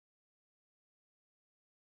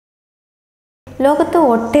ലോകത്ത്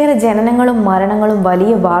ഒട്ടേറെ ജനനങ്ങളും മരണങ്ങളും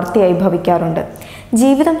വലിയ വാർത്തയായി ഭവിക്കാറുണ്ട്.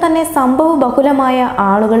 ജീവിതം തന്നെ സംഭവബഹുലമായ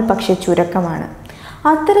ആളുകൾ പക്ഷേ ചുരുക്കമാണ്.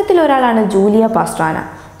 അത്തരത്തിലൊരാളാണ് ജൂലിയ പാസ്ട്രാന.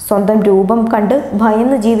 സ്വന്തം രൂപം കണ്ട്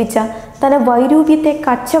ഭയന്ന് ജീവിച്ച തന്റെ വൈരൂപ്യത്തെ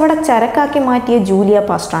കച്ചവട ചരക്കാക്കി മാറ്റിയ ജൂലിയ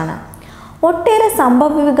പാസ്ട്രാന. ഒട്ടേറെ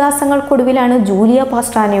സംഭവ വികാസങ്ങൾക്കൊടുവിലാണ് ജൂലിയ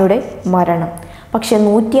പാസ്ട്രാനയുടെ മരണം. പക്ഷെ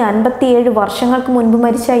 157 വർഷങ്ങൾക്ക് മുൻപ്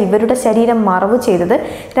മരിച്ച ഇവരുടെ ശരീരം മറവ് ചെയ്തത്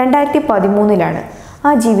 2013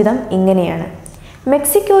 ആ ജീവിതം ഇങ്ങനെയാണ്.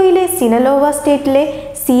 മെക്സിക്കോയിലെ സിനലോവ സ്റ്റേറ്റിലെ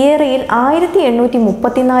സിയേറയിൽ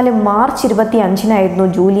 1834 മാർച്ച് 25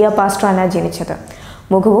 ജൂലിയ പാസ്ട്രാന ജനിച്ചത്.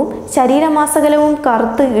 മുഖവും ശരീരമാസകലവും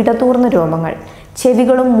കറുത്ത് ഇടതൂർന്ന രോമങ്ങൾ,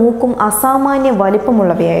 ചെവികളും മൂക്കും അസാമാന്യ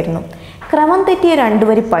വലിപ്പമുള്ളവയായിരുന്നു. ക്രമം തെറ്റിയ 2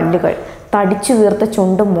 വരി പല്ലുകൾ, തടിച്ചു വീർത്ത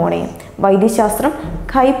ചുണ്ടും മോണയും. വൈദ്യശാസ്ത്രം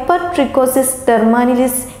ഹൈപ്പർ ട്രിക്കോസിസ്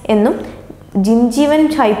ടെർമാനിലിസ് എന്നും ജിൻജീവൻ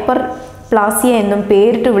ഹൈപ്പർ പ്ലാസിയ എന്നും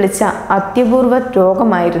പേരിട്ട് വിളിച്ച അത്യപൂർവ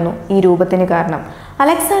രോഗമായിരുന്നു ഈ രൂപത്തിന് കാരണം.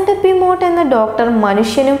 അലക്സാണ്ടർ പി മോട്ട് എന്ന ഡോക്ടർ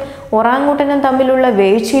മനുഷ്യനും ഒറാങ്ങൂട്ടനും തമ്മിലുള്ള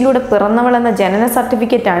വീഴ്ചയിലൂടെ പിറന്നവളെന്ന ജനന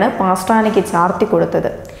സർട്ടിഫിക്കറ്റാണ് പാസ്ട്രാനയ്ക്ക് ചാർത്തി കൊടുത്തത്.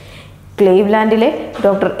 ക്ലീവ്ലാൻഡിലെ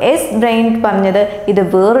ഡോക്ടർ എസ് ബ്രെയിൻ പറഞ്ഞത് ഇത്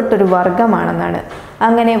വേറിട്ടൊരു വർഗമാണെന്നാണ്.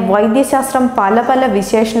 അങ്ങനെ വൈദ്യശാസ്ത്രം പല പല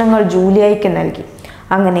വിശേഷണങ്ങൾ ജൂലിയയ്ക്ക് നൽകി.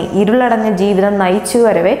 അങ്ങനെ ഇരുളടഞ്ഞ ജീവിതം നയിച്ചു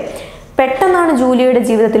വരവേ പെട്ടെന്നാണ് ജൂലിയയുടെ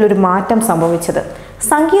ജീവിതത്തിൽ ഒരു മാറ്റം സംഭവിച്ചത്.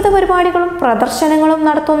 സംഗീത പരിപാടികളും പ്രദർശനങ്ങളും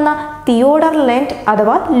നടത്തുന്ന തിയോഡർ ലെൻറ്റ്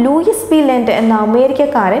അഥവാ ലൂയിസ് പി ലെൻറ്റ് എന്ന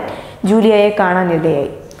അമേരിക്കക്കാരൻ ജൂലിയയെ കാണാനിടയായി.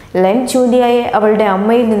 ലെൻറ്റ് ജൂലിയയെ അവളുടെ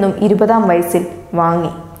അമ്മയിൽ നിന്നും 20-ാം വയസ്സിൽ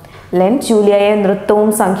വാങ്ങി. ലെൻറ്റ് ജൂലിയയെ നൃത്തവും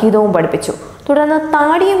സംഗീതവും പഠിപ്പിച്ചു. തുടർന്ന്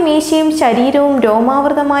താടിയും മീശയും ശരീരവും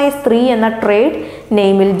രോമാവൃതമായ സ്ത്രീ എന്ന ട്രേഡ്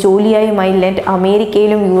നെയിമിൽ ജൂലിയയുമായി ലെൻറ്റ്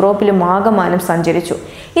അമേരിക്കയിലും യൂറോപ്പിലും ആകമാനം സഞ്ചരിച്ചു.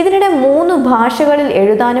 ഇതിനിടെ 3 ഭാഷകളിൽ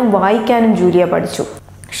എഴുതാനും വായിക്കാനും ജൂലിയ പഠിച്ചു.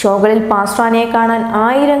 ഷോകളിൽ പാസ്ട്രാനയെ കാണാൻ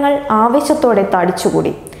ആയിരങ്ങൾ ആവേശത്തോടെ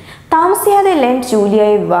തടിച്ചുകൂടി. താമസിയാതെ ലെൻറ്റ്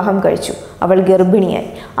ജൂലിയയെ വിവാഹം കഴിച്ചു. അവൾ ഗർഭിണിയായി.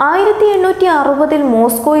 1860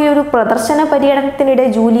 മോസ്കോയിൽ ഒരു പ്രദർശന പര്യടനത്തിനിടെ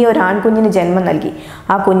ജൂലിയ ഒരു ആൺകുഞ്ഞിന് ജന്മം നൽകി.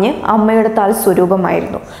 ആ കുഞ്ഞ് അമ്മയുടെ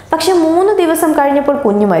തൽസ്വരൂപമായിരുന്നു. പക്ഷെ 3 ദിവസം കഴിഞ്ഞപ്പോൾ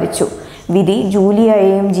കുഞ്ഞ് മരിച്ചു. വിധി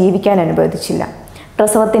ജൂലിയയെയും ജീവിക്കാൻ അനുവദിച്ചില്ല.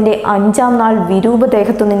 പ്രസവത്തിന്റെ 5-ാം നാൾ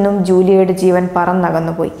വിരൂപദേഹത്തു നിന്നും ജൂലിയയുടെ ജീവൻ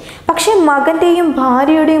പറന്നകന്നുപോയി. പക്ഷെ മകന്റെയും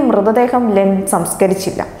ഭാര്യയുടെയും മൃതദേഹം ലെൻറ്റ്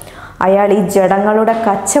സംസ്കരിച്ചില്ല. അയാൾ ഈ ജഡങ്ങളുടെ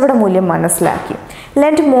കച്ചവട മൂല്യം മനസ്സിലാക്കി.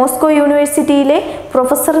 ലെൻറ്റ് മോസ്കോ യൂണിവേഴ്സിറ്റിയിലെ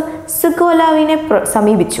പ്രൊഫസർ സുഗോലാവിനെ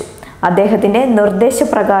സമീപിച്ചു. അദ്ദേഹത്തിൻ്റെ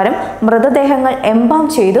നിർദ്ദേശപ്രകാരം മൃതദേഹങ്ങൾ എംബാം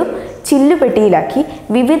ചെയ്തു ചില്ലുപെട്ടിയിലാക്കി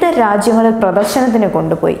വിവിധ രാജ്യങ്ങളിൽ പ്രദർശനത്തിന്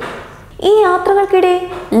കൊണ്ടുപോയി. ഈ യാത്രകൾക്കിടെ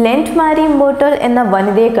ലെൻറ്റ് മാരി മോട്ടൽ എന്ന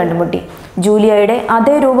വനിതയെ കണ്ടുമുട്ടി. ജൂലിയയുടെ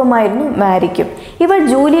അതേ രൂപമായിരുന്നു മാരിക്കും. ഇവൾ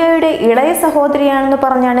ജൂലിയയുടെ ഇളയ സഹോദരിയാണെന്ന്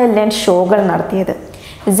പറഞ്ഞാണ് ലെൻറ്റ് ഷോകൾ നടത്തിയത്.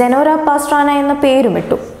 സെനോര പാസ്ട്രാന എന്ന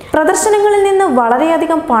പേരുമിട്ടു. പ്രദർശനങ്ങളിൽ നിന്ന്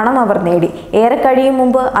വളരെയധികം പണം അവർ നേടി. ഏറെ കഴിയും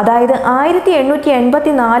മുമ്പ്, അതായത്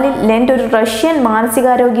 1884 ലെൻറ്റ് ഒരു റഷ്യൻ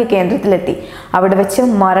മാനസികാരോഗ്യ കേന്ദ്രത്തിലെത്തി. അവിടെ വെച്ച്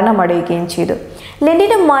മരണമടയുകയും ചെയ്തു.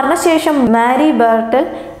 ലെൻറ്റിന്റെ മരണശേഷം മാരി ബെർട്ടൽ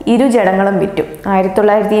 2 ജഡങ്ങളും വിറ്റു.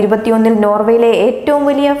 1921 നോർവേയിലെ ഏറ്റവും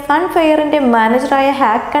വലിയ ഫൺ ഫെയറിന്റെ മാനേജറായ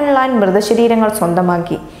ഹാക്കൺ ലാൻഡ് മൃതശരീരങ്ങൾ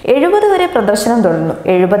സ്വന്തമാക്കി. 70 വരെ പ്രദർശനം തുടർന്നു.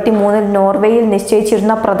 73 നോർവേയിൽ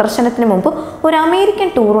നിശ്ചയിച്ചിരുന്ന പ്രദർശനത്തിന് മുമ്പ് ഒരു അമേരിക്കൻ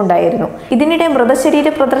ടൂർ ഉണ്ടായിരുന്നു. ഇതിനിടെ മൃതശരീര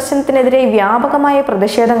പ്രദർശനത്തിനെതിരെ വ്യാപകമായ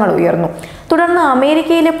പ്രതിഷേധങ്ങൾ ഉയർന്നു. തുടർന്ന്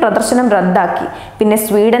അമേരിക്കയിലെ പ്രദർശനം റദ്ദാക്കി. പിന്നെ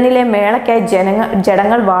സ്വീഡനിലെ മേളയ്ക്കായി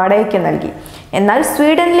ജഡങ്ങൾ വാടകയ്ക്ക് നൽകി. എന്നാൽ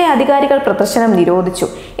സ്വീഡനിലെ അധികാരികൾ പ്രദർശനം നിരോധിച്ചു.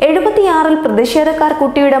 76 പ്രതിഷേധക്കാർ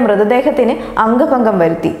കുട്ടിയുടെ മൃതദേഹത്തിന് അംഗഭംഗം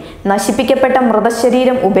വരുത്തി. നശിപ്പിക്കപ്പെട്ട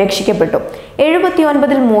മൃതശരീരം ഉപേക്ഷിക്കപ്പെട്ടു.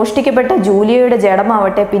 79 മോഷ്ടിക്കപ്പെട്ട ജൂലിയയുടെ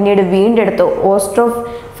ജഡമാവട്ടെ പിന്നീട് വീണ്ടെടുത്ത് ഓസ്ട്രോ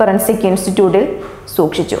ഫോറൻസിക് ഇൻസ്റ്റിറ്റ്യൂട്ടിൽ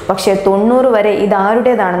സൂക്ഷിച്ചു. പക്ഷേ 90 വരെ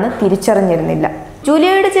ഇതാരുടേതാണെന്ന് തിരിച്ചറിഞ്ഞിരുന്നില്ല.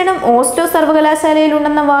 ജൂലിയയുടെ ജഡം ഓസ്ലോ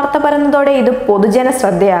സർവകലാശാലയിലുണ്ടെന്ന വാർത്ത പരന്നതോടെ ഇത് പൊതുജന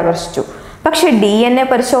ശ്രദ്ധയെ ആകർഷിച്ചു. പക്ഷേ DNA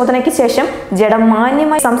പരിശോധനയ്ക്ക് ശേഷം ജഡം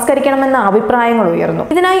മാന്യമായി സംസ്കരിക്കണമെന്ന അഭിപ്രായങ്ങൾ ഉയർന്നു.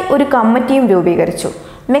 ഇതിനായി ഒരു കമ്മിറ്റിയും രൂപീകരിച്ചു.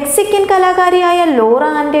 മെക്സിക്കൻ കലാകാരിയായ ലോറ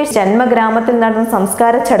ആൻഡേഴ്സ് ജന്മഗ്രാമത്തിൽ നടന്ന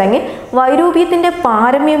സംസ്കാര ചടങ്ങിൽ വൈരൂപ്യത്തിന്റെ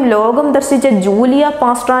പാരമ്യം ലോകം ദർശിച്ച ജൂലിയ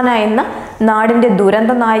പാസ്ട്രാന എന്ന നാടിന്റെ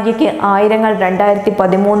ദുരന്ത നായികയ്ക്ക് ആയിരങ്ങൾ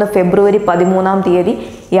 2013 ഫെബ്രുവരി 13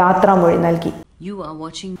 യാത്രാമൊഴി നൽകി. You're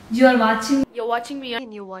watching me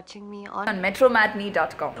and you're watching me on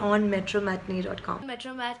metromatinee.com. on metromatinee.com.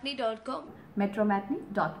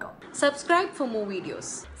 metromatinee.com. Subscribe for more videos.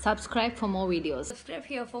 Subscribe for more videos. Subscribe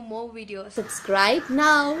here for more videos. Subscribe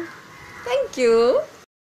now. Thank you.